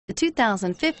The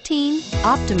 2015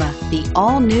 Optima. The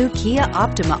all-new Kia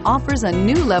Optima offers a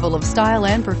new level of style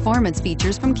and performance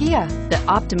features from Kia. The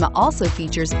Optima also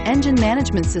features engine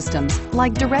management systems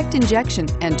like direct injection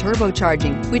and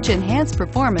turbocharging, which enhance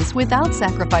performance without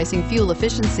sacrificing fuel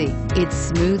efficiency. Its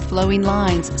smooth flowing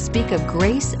lines speak of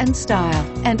grace and style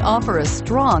and offer a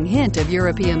strong hint of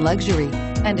European luxury,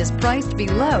 and is priced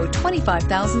below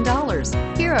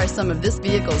 $25,000. Here are some of this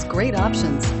vehicle's great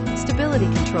options: stability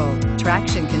control,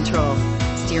 traction control,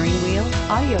 steering wheel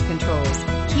audio controls,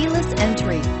 keyless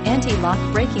entry, anti-lock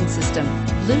braking system,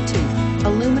 Bluetooth,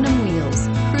 aluminum wheels,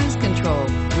 cruise control,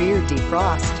 rear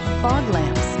defrost, fog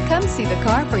lamps. Come see the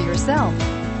car for yourself.